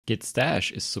Git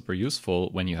stash is super useful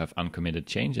when you have uncommitted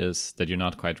changes that you're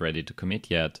not quite ready to commit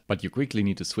yet, but you quickly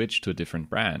need to switch to a different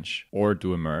branch, or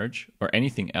do a merge, or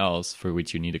anything else for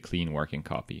which you need a clean working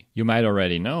copy. You might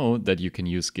already know that you can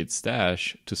use git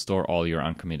stash to store all your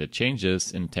uncommitted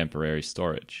changes in temporary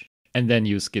storage, and then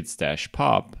use git stash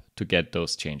pop to get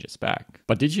those changes back.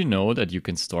 But did you know that you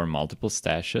can store multiple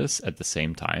stashes at the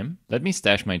same time? Let me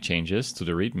stash my changes to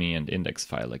the readme and index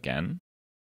file again.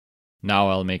 Now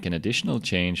I'll make an additional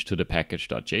change to the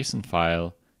package.json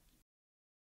file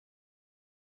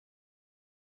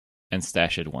and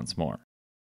stash it once more.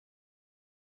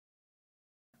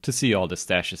 To see all the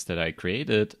stashes that I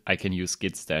created, I can use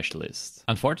git stash list.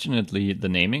 Unfortunately, the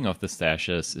naming of the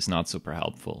stashes is not super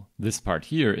helpful. This part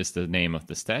here is the name of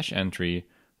the stash entry,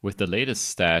 with the latest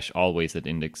stash always at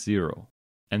index 0.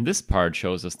 And this part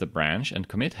shows us the branch and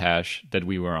commit hash that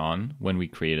we were on when we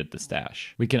created the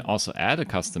stash. We can also add a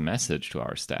custom message to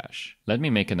our stash. Let me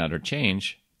make another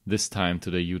change, this time to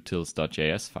the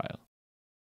utils.js file.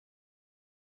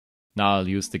 Now I'll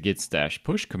use the git stash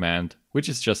push command, which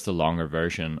is just a longer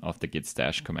version of the git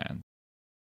stash command.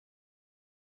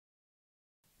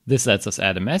 This lets us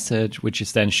add a message, which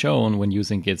is then shown when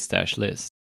using git stash list.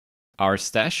 Our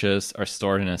stashes are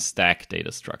stored in a stack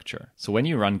data structure. So when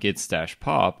you run git stash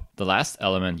pop, the last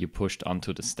element you pushed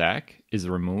onto the stack is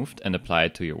removed and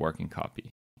applied to your working copy.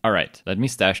 Alright, let me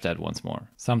stash that once more.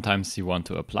 Sometimes you want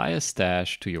to apply a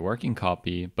stash to your working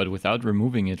copy, but without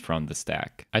removing it from the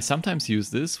stack. I sometimes use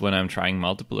this when I'm trying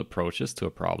multiple approaches to a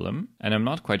problem, and I'm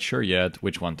not quite sure yet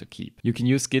which one to keep. You can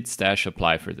use git stash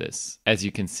apply for this. As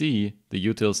you can see, the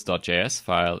utils.js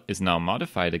file is now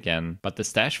modified again, but the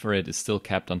stash for it is still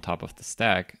kept on top of the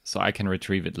stack, so I can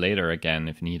retrieve it later again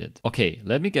if needed. Okay,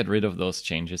 let me get rid of those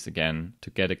changes again to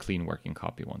get a clean working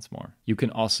copy once more. You can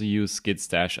also use git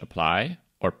stash apply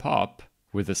or pop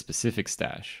with a specific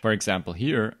stash. For example,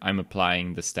 here I'm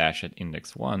applying the stash at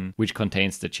index 1, which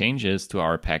contains the changes to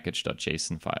our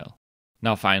package.json file.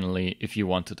 Now finally, if you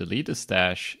want to delete a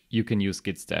stash, you can use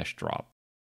git stash drop.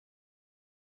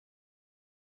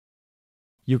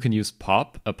 You can use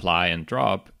pop, apply, and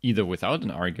drop either without an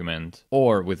argument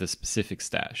or with a specific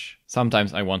stash.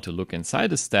 Sometimes I want to look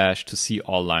inside a stash to see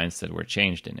all lines that were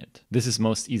changed in it. This is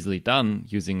most easily done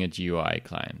using a GUI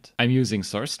client. I'm using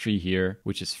SourceTree here,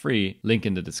 which is free, link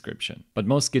in the description. But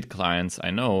most Git clients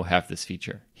I know have this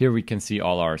feature. Here we can see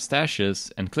all our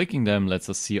stashes, and clicking them lets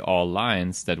us see all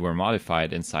lines that were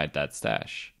modified inside that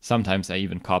stash. Sometimes I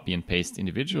even copy and paste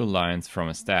individual lines from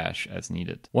a stash as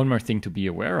needed. One more thing to be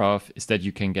aware of is that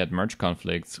you can get merge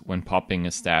conflicts when popping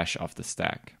a stash off the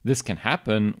stack. This can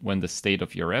happen when the state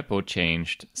of your repo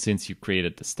changed since you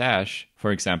created the stash,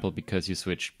 for example because you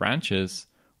switched branches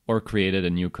or created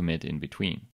a new commit in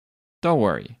between. Don't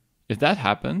worry. If that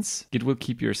happens, Git will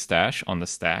keep your stash on the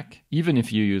stack, even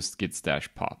if you used git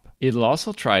stash pop. It'll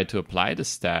also try to apply the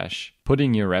stash,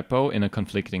 putting your repo in a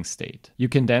conflicting state. You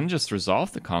can then just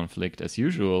resolve the conflict as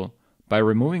usual by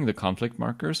removing the conflict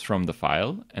markers from the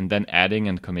file and then adding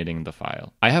and committing the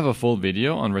file. I have a full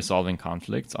video on resolving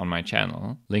conflicts on my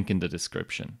channel, link in the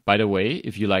description. By the way,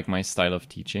 if you like my style of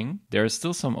teaching, there are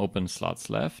still some open slots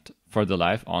left for the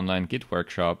live online Git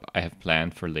workshop I have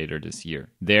planned for later this year.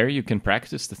 There you can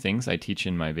practice the things I teach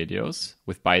in my videos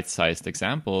with bite-sized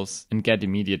examples and get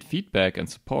immediate feedback and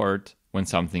support when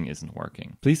something isn't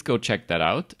working. Please go check that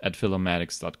out at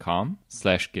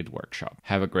philomatics.com/gitworkshop.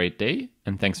 Have a great day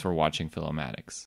and thanks for watching Philomatics.